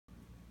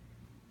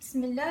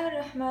بسم الله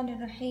الرحمن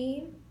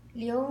الرحيم.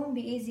 اليوم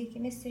بإيزي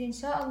كيمستري إن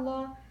شاء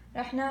الله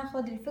راح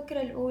ناخذ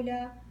الفكرة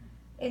الأولى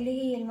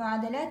اللي هي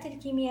المعادلات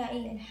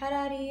الكيميائية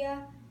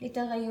الحرارية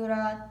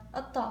لتغيرات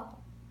الطاقة.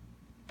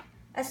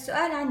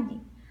 السؤال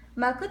عندي: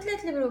 ما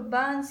كتلة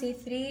البروبان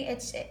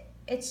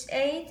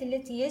C3H8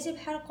 التي يجب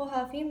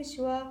حرقها في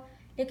مشواة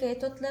لكي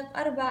تطلق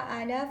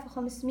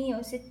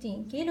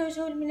 4560 كيلو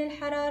جول من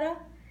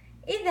الحرارة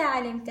إذا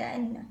علمت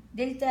أن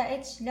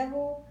دلتا H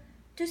له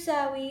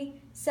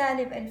تساوي -2219.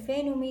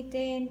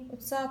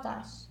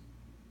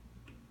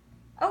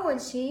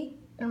 أول شي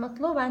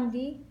المطلوب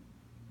عندي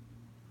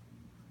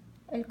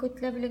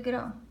الكتلة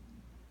بالجرام،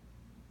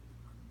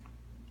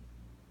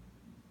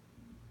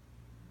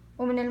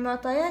 ومن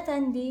المعطيات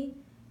عندي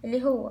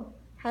اللي هو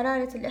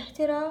حرارة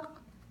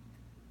الاحتراق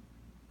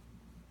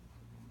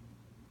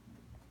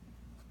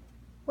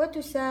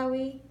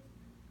وتساوي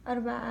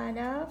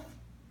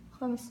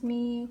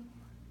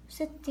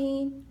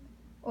 4560،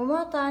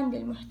 ومعطى عندي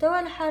المحتوى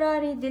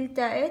الحراري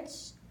دلتا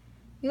اتش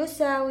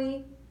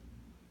يساوي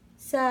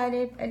 -2219.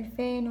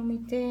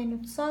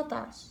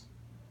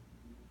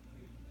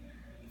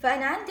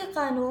 فأنا عندي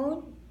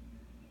قانون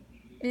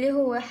اللي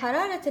هو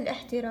حرارة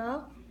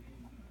الاحتراق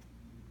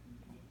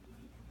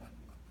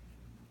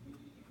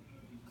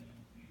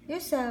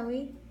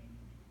يساوي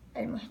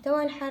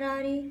المحتوى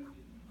الحراري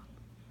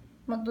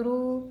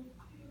مضروب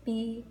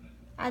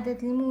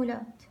بعدد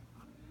المولات.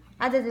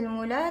 عدد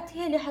المولات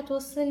هي اللي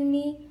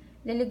حتوصلني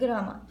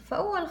للجرامات،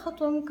 فأول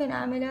خطوة ممكن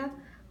أعملها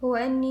هو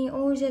أني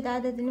أوجد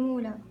عدد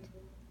المولات.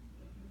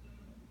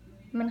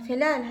 من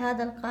خلال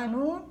هذا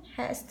القانون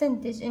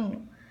حأستنتج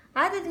أنه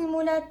عدد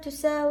المولات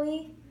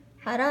تساوي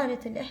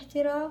حرارة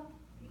الاحتراق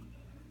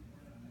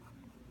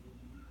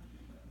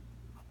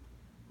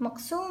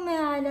مقسومة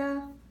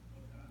على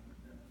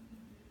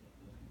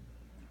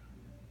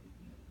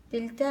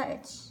دلتا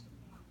اتش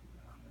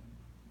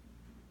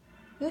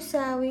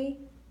يساوي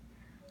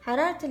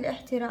حرارة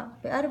الاحتراق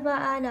ب4560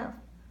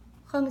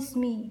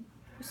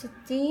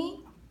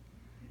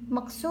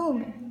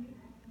 مقسومة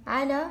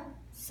على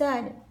 -2219،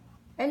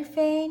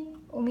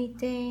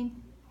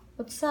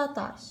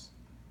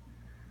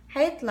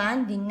 حيطلع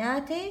عندي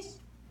الناتج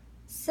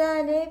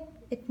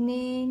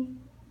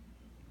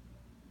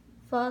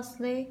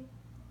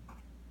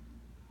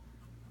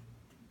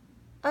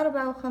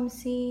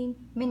 -2.54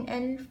 من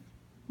 1000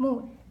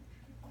 مول.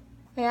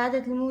 هي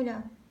عدد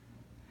المولات.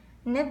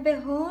 نبه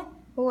هون،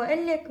 هو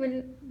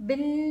قالك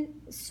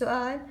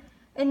بالسؤال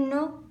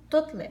انه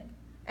تطلق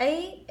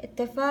اي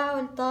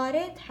التفاعل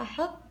طارد،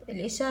 ححط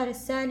الاشارة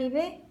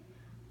السالبة،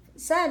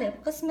 سالب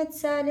قسمة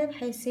سالب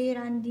حيصير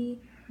عندي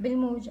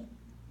بالموجب.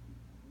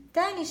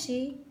 تاني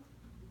شي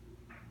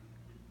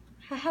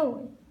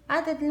ححول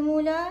عدد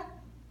المولات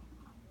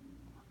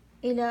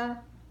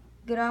الى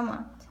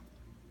جرامات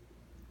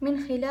من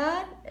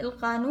خلال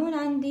القانون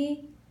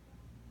عندي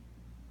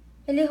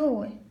اللي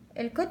هو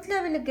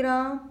الكتلة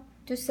بالجرام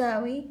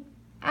تساوي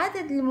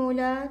عدد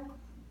المولات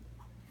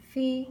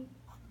في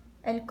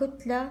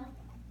الكتلة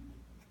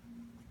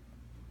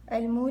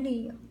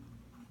المولية.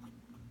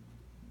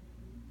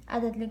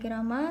 عدد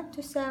الجرامات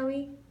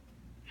تساوي،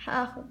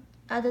 حاخد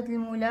عدد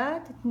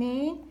المولات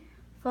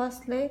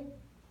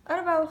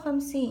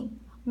 2.54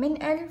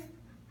 من 1000،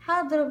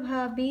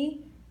 حاضربها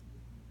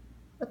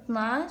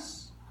ب12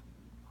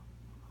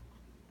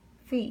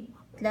 في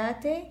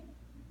 3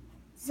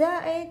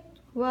 زائد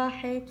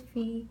 1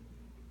 في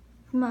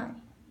 8،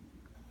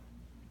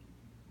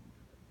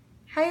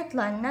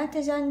 حيطلع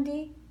الناتج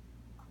عندي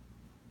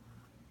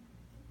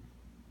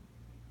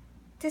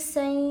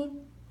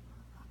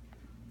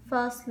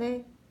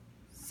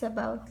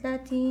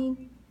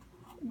 90.37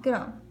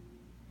 جرام.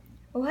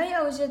 وهي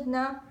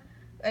أوجدنا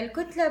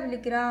الكتلة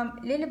بالجرام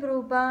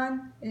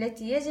للبروبان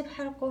التي يجب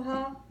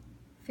حرقها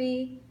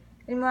في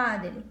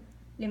المعادلة.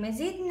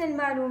 لمزيد من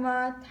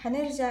المعلومات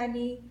حنرجع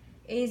لي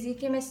إيزي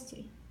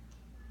كيمستري.